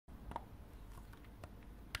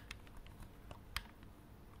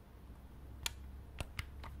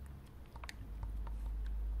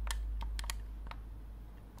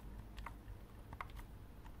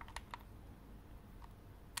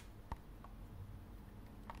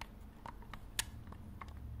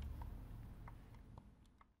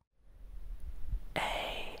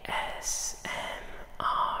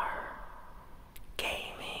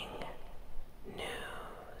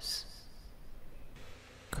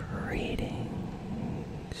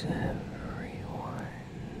Greetings, everyone,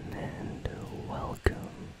 and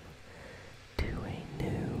welcome to a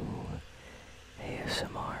new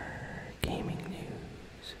ASMR Gaming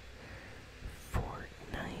News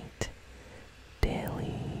Fortnite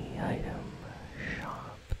Daily Item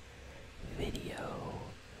Shop video.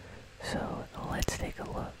 So let's take a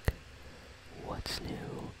look. What's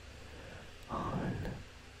new on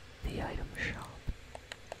the item shop?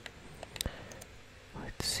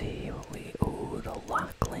 Let's see what we. Ooh, the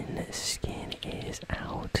Lachlan skin is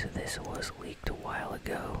out. This was leaked a while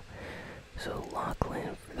ago. So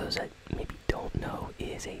Lachlan, for those that maybe don't know,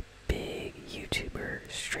 is a big YouTuber,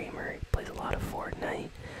 streamer. He plays a lot of Fortnite.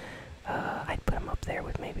 I'd put him up there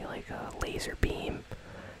with maybe like a Laser Beam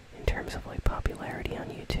in terms of like popularity on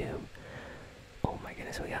YouTube. Oh my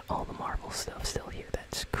goodness, we got all the Marvel stuff still here.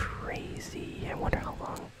 That's crazy. I wonder how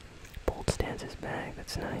long Bolt stands his bag.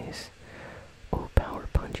 That's nice. Oh, Power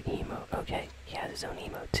Punch emote. Okay, he has his own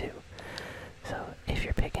emote too. So if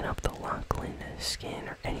you're picking up the Lachlan skin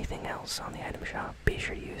or anything else on the item shop, be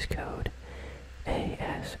sure to use code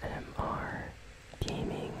ASMRGaming.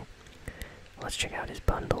 Let's check out his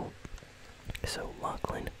bundle. So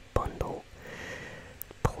Lachlan bundle.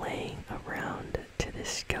 Playing around to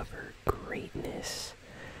discover greatness.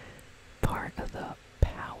 Part of the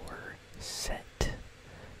power set.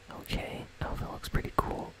 Okay, oh, that looks pretty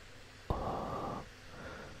cool.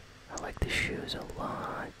 I like the shoes a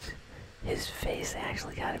lot. His face, they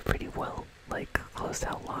actually got it pretty well, like close to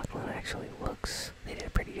how Lachlan actually looks. They did a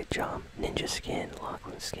pretty good job. Ninja skin,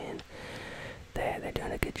 Lachlan skin. They're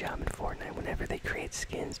doing a good job in Fortnite whenever they create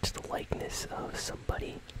skins, just a likeness of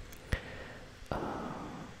somebody.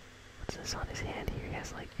 What's this on his hand here? He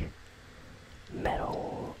has like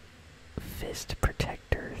metal fist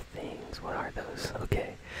protector things. What are those?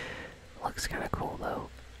 Okay. Looks kind of cool though.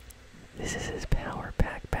 This is his power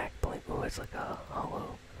pack back bling. Ooh, it's like a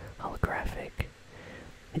holographic.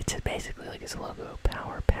 It's basically like his logo.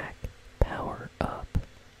 Power pack, power up.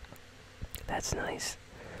 That's nice.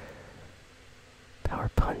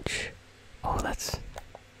 Power punch. Oh, that's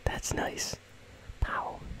nice.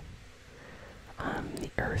 Pow. The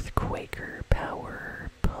Earthquaker power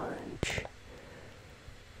punch.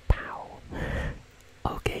 Pow.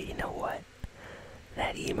 Okay, you know what?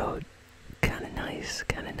 That emote. Kinda nice.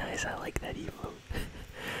 I like that emote.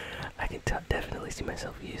 I can definitely see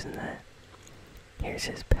myself using that. Here's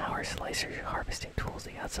his power slicers, harvesting tools.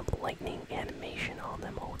 They got some lightning animation on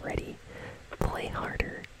them already. Play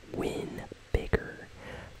harder, win bigger.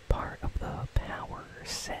 Part of the power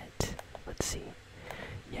set. Let's see.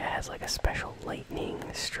 Yeah, it has like a special lightning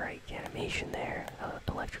strike animation there.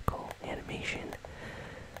 Electrical animation.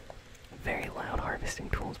 Very loud harvesting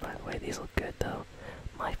tools, by the way. These look good though.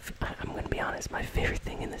 I'm gonna be honest, my favorite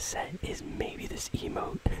thing in this set is maybe this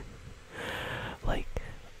emote. Like,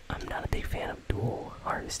 I'm not a big fan of dual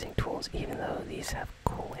harvesting tools, even though these have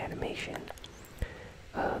cool animation.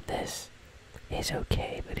 This is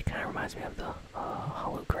okay, but it kind of reminds me of the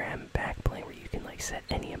hologram back bling where you can like set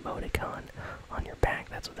any emoticon on your back.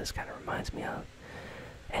 That's what this kind of reminds me of.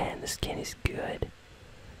 And the skin is good,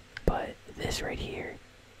 but this right here,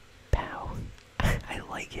 pow. I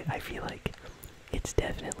like it. I feel like it's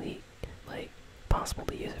definitely like possible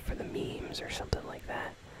to use it for the memes or something like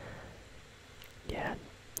that. Yeah,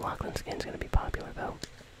 Lachlan skin's gonna be popular though.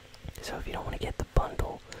 So if you don't want to get the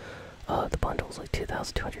bundle, the bundle's like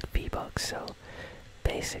 2,200 V-Bucks. So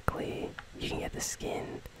basically, you can get the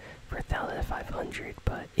skin for 1,500.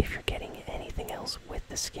 But if you're getting anything else with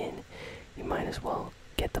the skin, you might as well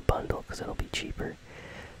get the bundle because it'll be cheaper.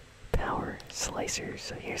 Power slicers.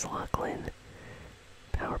 So here's Lachlan.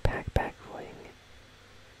 Power pack back bling.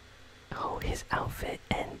 Oh, his outfit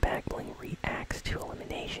and back bling reacts to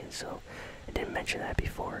elimination. So I didn't mention that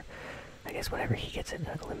before. I guess whenever he gets an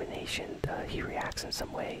elimination, he reacts in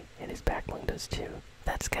some way, and his back bling does too.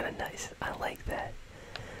 That's kind of nice. I like that.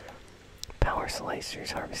 Power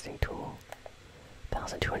slicers, harvesting tool.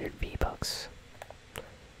 1,200 V-Bucks.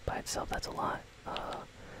 By itself, that's a lot.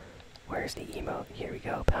 Where's the emote? Here we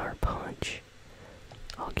go. Power punch.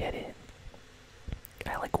 I'll get it.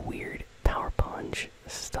 I like weird power punch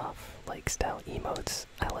stuff, like style emotes.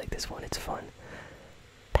 I like this one. It's fun.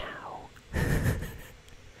 Pow.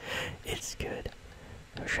 It's good.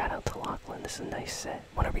 So shout out to Lachlan. This is a nice set.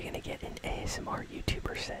 When are we gonna get an ASMR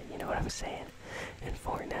YouTuber set? You know what I'm saying? In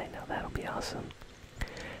Fortnite. Now that'll be awesome.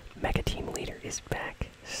 Mecha Team Leader is back.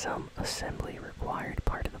 Some assembly required.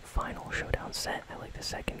 Part of the final showdown set. I like the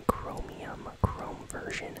second chrome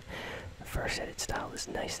version. The first edit style is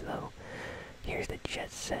nice though. Here's the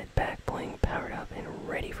jet set, back bling, powered up and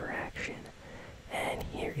ready for action. And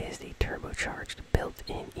here is the turbocharged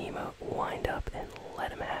built-in emote. Wind up and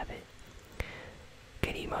let him have it.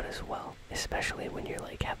 Good emote as well, especially when you're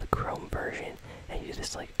like have the chrome version and you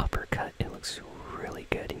just like uppercut. It looks really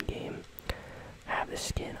good in game. Have this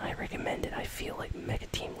skin. I recommend it. I feel like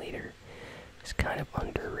Mecha Team Leader is kind of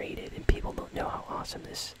underrated and people don't know how awesome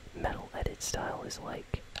this metal edit style is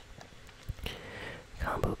like.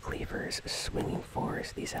 Combo cleavers, swinging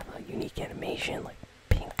force. These have a unique animation like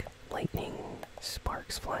pink lightning,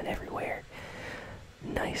 sparks flying everywhere.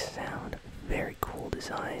 Nice sound, very cool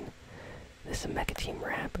design. This is a Mecha Team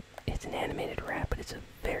wrap. It's an animated wrap, but it's a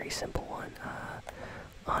very simple one.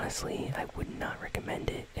 Honestly, I would not recommend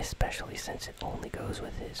it, especially since it only goes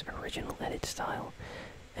with his original edit style,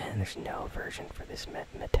 and there's no version for this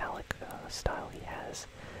metallic style he has.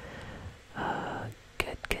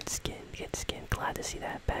 Good skin. Glad to see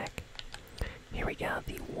that back. Here we got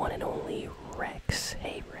the one and only Rex.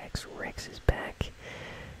 Hey Rex, Rex is back.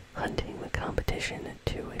 Hunting the competition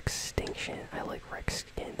to extinction. I like Rex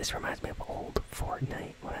skin. This reminds me of old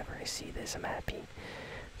Fortnite. Whenever I see this, I'm happy.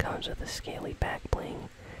 Comes with a scaly back bling,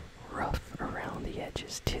 rough around the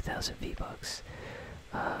edges. 2,000 V-Bucks.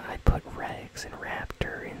 I'd put Rex and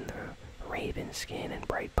Raptor in the Raven skin, and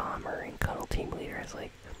Bright Bomber and Cuddle Team Leader as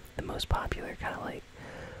like the most popular kind of like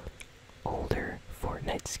older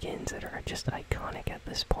Fortnite skins that are just iconic at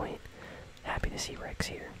this point. Happy to see Rex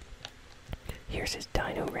here. Here's his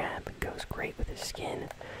Dino Wrap. Goes great with his skin.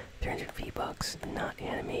 300 V-Bucks, not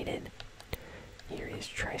animated. Here is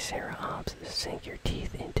Triceratops. Sink your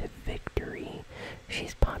teeth into victory.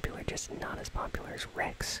 She's popular, just not as popular as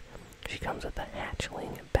Rex. She comes with a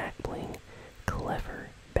hatchling, back bling, clever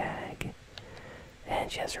bag.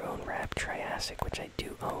 And she has her own wrap, Triassic, which I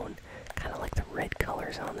do own. Kind of like the red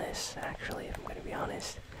colors on this, actually, if I'm going to be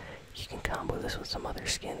honest. You can combo this with some other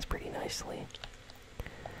skins pretty nicely.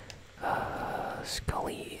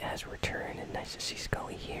 Scully has returned, and nice to see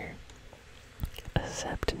Scully here.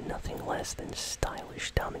 Accept nothing less than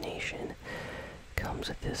stylish domination. Comes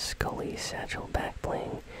with this Scully satchel back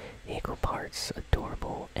bling, equal parts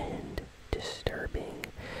adorable and disturbing.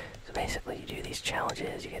 So basically you do these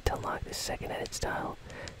challenges, you get to unlock this second edit style,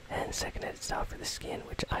 and second edit style for the skin,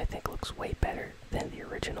 which I think looks way better than the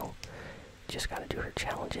original. Just gotta do her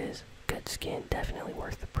challenges. Good skin, definitely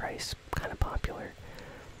worth the price, kinda popular.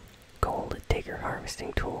 Gold digger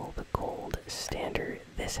harvesting tool, the gold standard.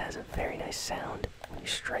 This has a very nice sound when you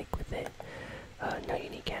strike with it. No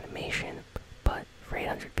unique animation, but for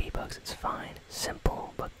 800 V-Bucks it's fine.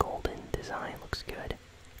 Simple but golden design, looks good.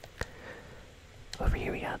 Over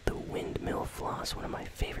here we got the windmill floss, one of my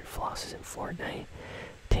favorite flosses in Fortnite.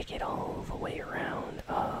 Take it all the way around.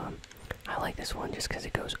 I like this one just because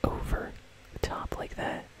it goes over the top like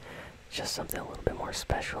that. Just something a little bit more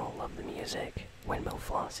special. Love the music. Windmill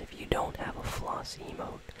floss. If you don't have a floss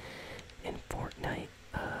emote in Fortnite,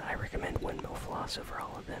 I recommend windmill floss over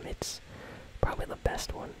all of them. It's probably the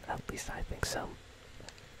best one. At least I think so.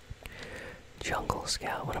 Jungle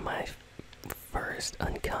Scout. One of my first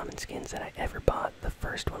uncommon skins that I ever bought. The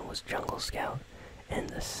first one was Jungle Scout, and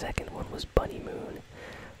the second one was Bunny Moon.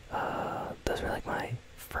 Those were like my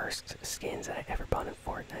first skins that I ever bought in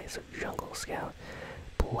Fortnite. So Jungle Scout.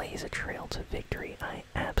 Blaze a trail to victory. I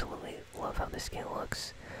absolutely love how this skin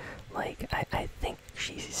looks. Like, I think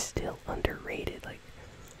she's still underrated. Like,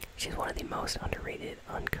 she's one of the most underrated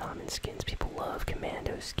uncommon skins. People love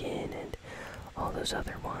Commando skin and all those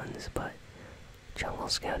other ones, but Jungle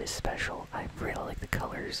Scout is special. I really like the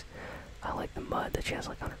colors. I like the mud that she has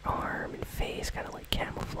like on her arm and face, kind of like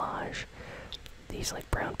camouflage. These like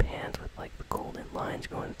brown pants with like the golden lines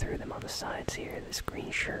going through them on the sides here. This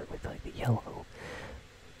green shirt with like the yellow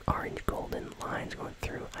orange golden lines going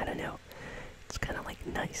through. I don't know, it's kind of like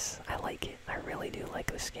nice. I like it. I really do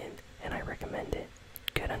like the skin and I recommend it.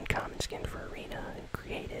 Good uncommon skin for arena and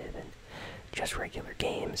creative and just regular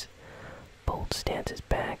games. Bold stance is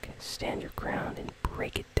back. Stand your ground and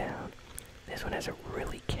break it down. This one has a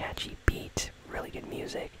really catchy beat, really good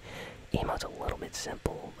music. Emote's a little bit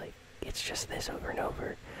simple, like it's just this over and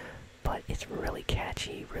over, but it's really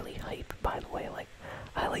catchy, really hype. By the way, like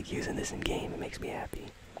I like using this in game. It makes me happy.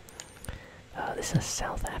 This is a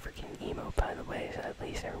South African emote, by the way, so at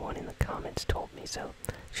least everyone in the comments told me, so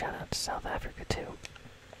shout out to South Africa too.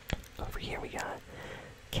 Over here we got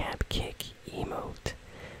Cap Kick emote.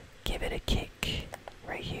 Give it a kick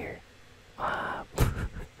right here.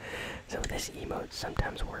 So this emote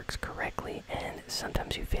sometimes works correctly and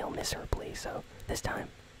sometimes you fail miserably, so this time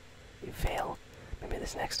you fail. Maybe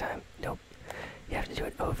this next time, nope. You have to do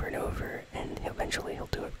it over and over and eventually he'll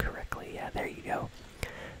do it correctly. Yeah, there you go.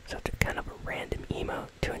 So it's kind of a random emote,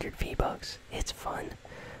 200 V-Bucks. It's fun,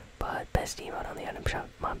 But best emote on the item shop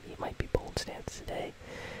might be Bold Stance today.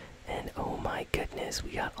 And oh my goodness,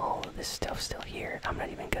 we got all of this stuff still here. I'm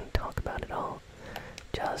not even gonna talk about it all.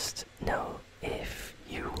 Just know, if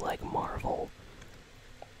you like Marvel,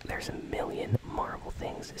 there's a million Marvel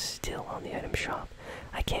things still on the item shop.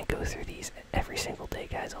 I can't go through these every single day,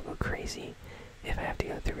 guys. I'll go crazy if I have to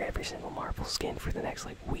go through every single Marvel skin for the next,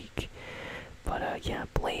 like, week. But, yeah,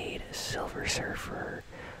 Blade, Silver Surfer,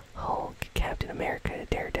 Hulk, Captain America,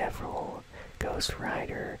 Daredevil, Ghost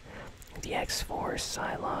Rider, the X-Force,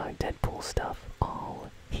 Psylocke, Deadpool stuff,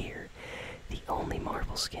 all here. The only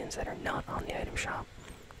Marvel skins that are not on the item shop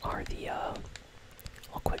are the,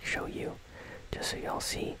 I'll quick show you, just so y'all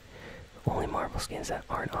see. The only Marvel skins that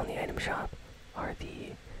aren't on the item shop are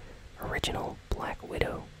the original Black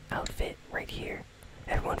Widow outfit right here.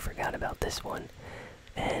 Everyone forgot about this one.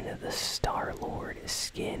 And the Star-Lord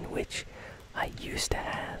skin, which I used to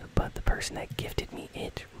have, but the person that gifted me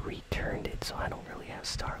it returned it, so I don't really have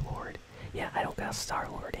Star-Lord. Yeah, I don't got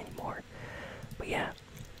Star-Lord anymore. But yeah,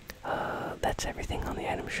 that's everything on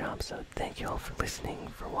the item shop, so thank you all for listening,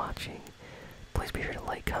 for watching. Please be sure to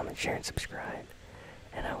like, comment, share, and subscribe.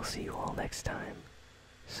 And I will see you all next time.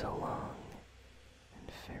 So long,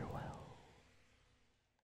 and farewell.